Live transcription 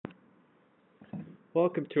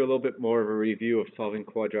Welcome to a little bit more of a review of solving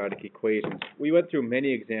quadratic equations. We went through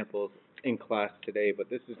many examples in class today, but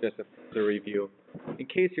this is just a review in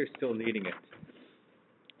case you're still needing it.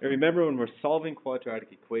 And remember, when we're solving quadratic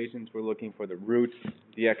equations, we're looking for the roots,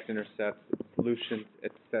 the x-intercepts, solutions,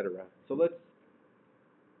 etc. So let's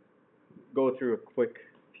go through a quick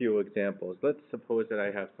few examples. Let's suppose that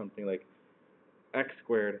I have something like x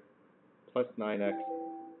squared plus 9x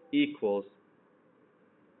equals,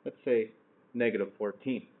 let's say, negative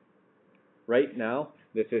 14. Right now,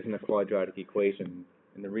 this isn't a quadratic equation,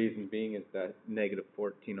 and the reason being is that negative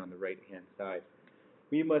 14 on the right-hand side.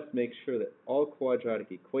 We must make sure that all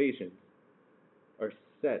quadratic equations are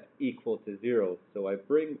set equal to 0. So I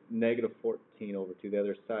bring negative 14 over to the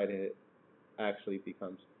other side, and it actually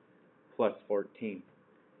becomes plus 14.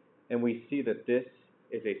 And we see that this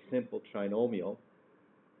is a simple trinomial.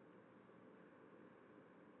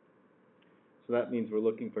 So that means we're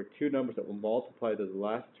looking for two numbers that will multiply to the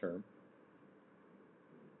last term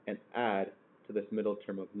and add to this middle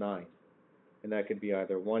term of 9. And that could be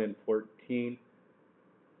either 1 and 14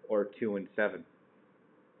 or 2 and 7.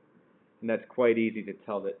 And that's quite easy to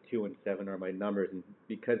tell that 2 and 7 are my numbers. And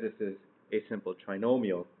because this is a simple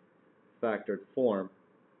trinomial, factored form,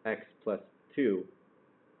 x plus 2,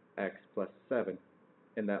 x plus 7,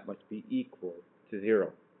 and that must be equal to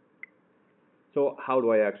 0. So how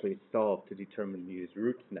do I actually solve to determine these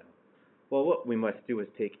roots now? Well, what we must do is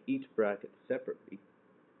take each bracket separately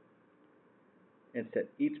and set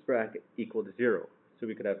each bracket equal to 0. So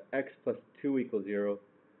we could have x plus 2 equals 0,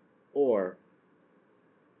 or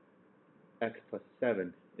x plus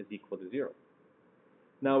 7 is equal to 0.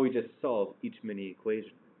 Now we just solve each mini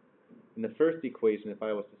equation. In the first equation, if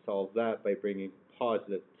I was to solve that by bringing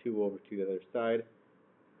positive 2 over to the other side,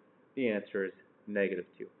 the answer is negative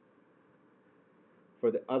 2. For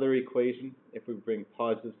the other equation, if we bring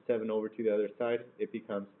positive 7 over to the other side, it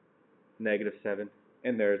becomes negative 7,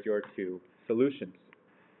 and there's your two solutions.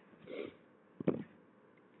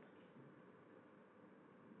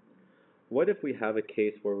 What if we have a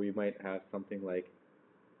case where we might have something like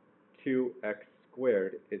 2x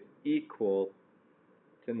squared is equal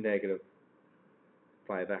to negative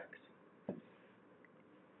 5x?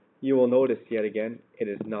 You will notice yet again, it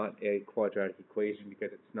is not a quadratic equation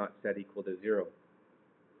because it's not set equal to 0.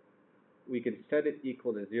 We can set it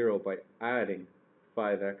equal to 0 by adding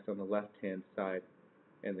 5x on the left-hand side,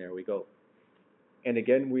 and there we go. And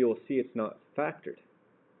again, we will see it's not factored.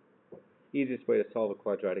 Easiest way to solve a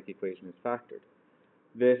quadratic equation is factored.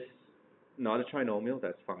 This, not a trinomial,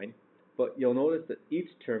 that's fine, but you'll notice that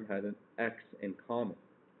each term has an x in common.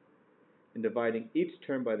 And dividing each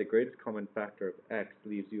term by the greatest common factor of x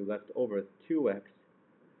leaves you left over with 2x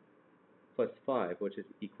plus 5, which is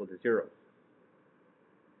equal to 0.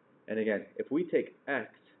 And again, if we take x,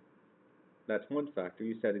 that's one factor,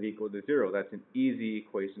 you set it equal to 0. That's an easy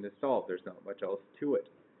equation to solve. There's not much else to it.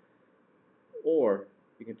 Or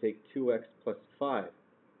you can take 2x plus 5,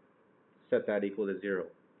 set that equal to 0.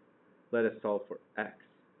 Let us solve for x.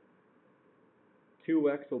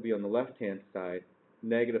 2x will be on the left-hand side.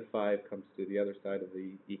 Negative 5 comes to the other side of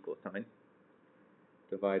the equal sign.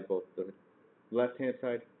 Divide both the left-hand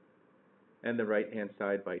side and the right-hand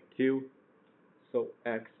side by 2. So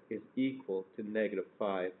x is equal to negative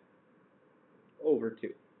 5 over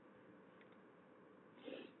 2.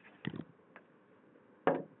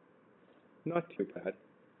 Not too bad.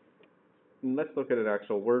 And let's look at an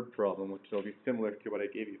actual word problem, which will be similar to what I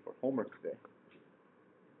gave you for homework today.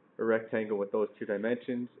 A rectangle with those two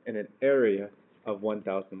dimensions and an area of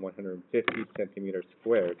 1,150 centimeters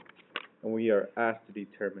squared, and we are asked to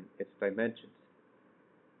determine its dimensions.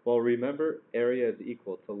 Well, remember, area is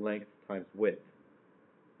equal to length times width.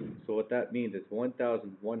 So what that means is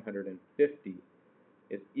 1,150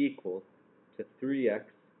 is equal to 3x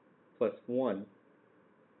plus 1,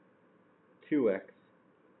 2x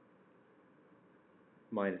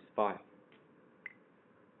minus 5.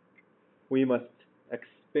 We must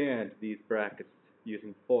expand these brackets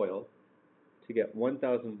using FOIL to get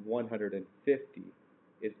 1,150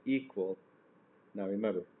 is equal, now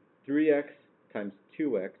remember, 3x times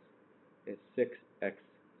 2x is 6x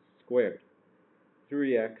squared.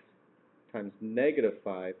 3x times negative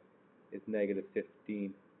 5 is negative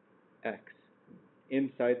 15x.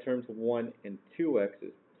 Inside terms 1 and 2x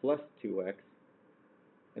is plus 2x,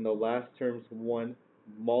 and the last term's 1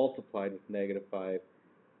 multiplied with negative 5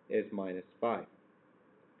 is minus 5.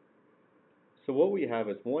 So what we have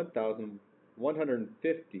is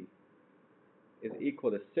 1,150 is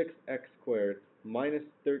equal to 6x squared minus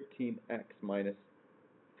 13x minus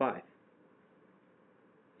 5.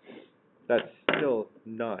 That's still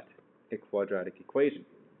not a quadratic equation.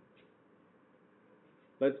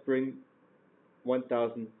 Let's bring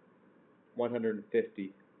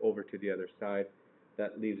 1,150 over to the other side.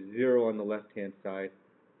 That leaves 0 on the left-hand side,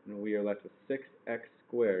 and we are left with 6x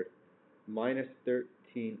squared minus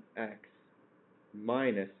 13x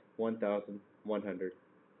minus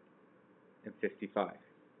 1,155.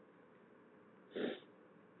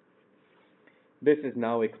 This is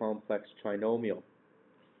now a complex trinomial.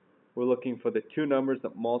 We're looking for the two numbers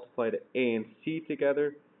that multiply to a and c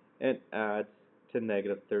together and adds to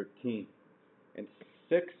negative 13. And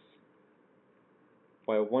 6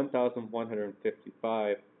 by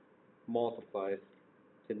 1,155 multiplies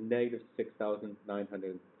to negative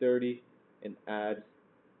 6,930 and adds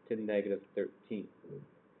to negative 13. And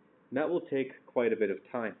that will take quite a bit of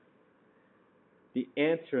time. The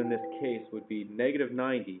answer in this case would be negative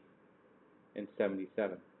 90 and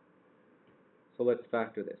 77. So let's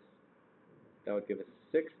factor this. That would give us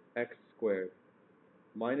 6x squared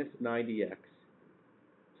minus 90x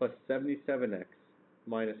plus 77x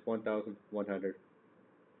minus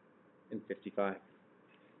 1,155.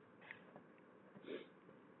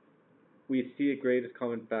 We see a greatest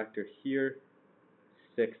common factor here,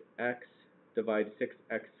 6x. Divide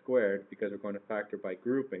 6x squared, because we're going to factor by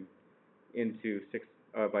grouping, into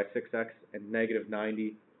by 6x, and negative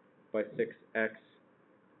 90 by 6x.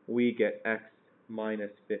 We get x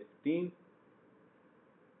minus 15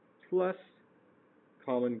 plus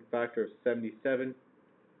common factor of 77,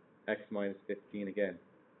 x minus 15 again.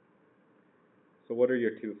 So what are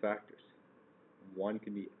your two factors? One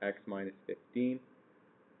can be x minus 15,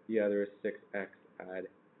 the other is 6x add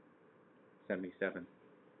 77.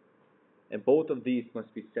 And both of these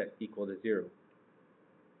must be set equal to 0,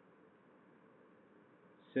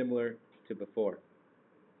 similar to before.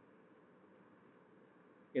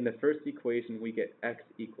 In the first equation, we get x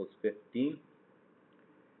equals 15,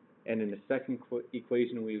 and in the second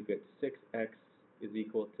equation, we get 6x is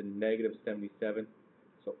equal to negative 77,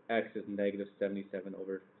 so x is negative 77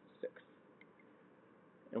 over 6.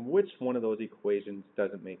 And which one of those equations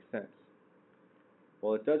doesn't make sense?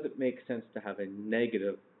 Well, it doesn't make sense to have a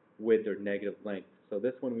negative width or negative length, so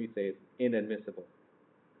this one we say is inadmissible.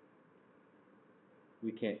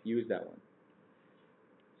 We can't use that one.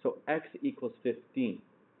 So x equals 15.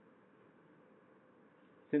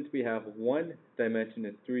 Since we have one dimension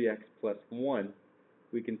is 3x plus 1,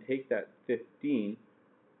 we can take that 15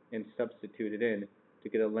 and substitute it in to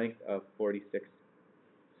get a length of 46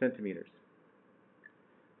 centimeters.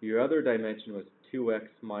 Your other dimension was 2x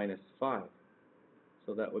minus 5.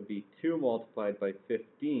 So that would be 2 multiplied by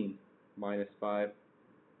 15 minus 5.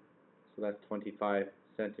 So that's 25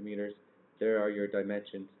 centimeters. There are your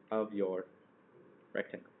dimensions of your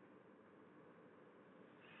rectangle.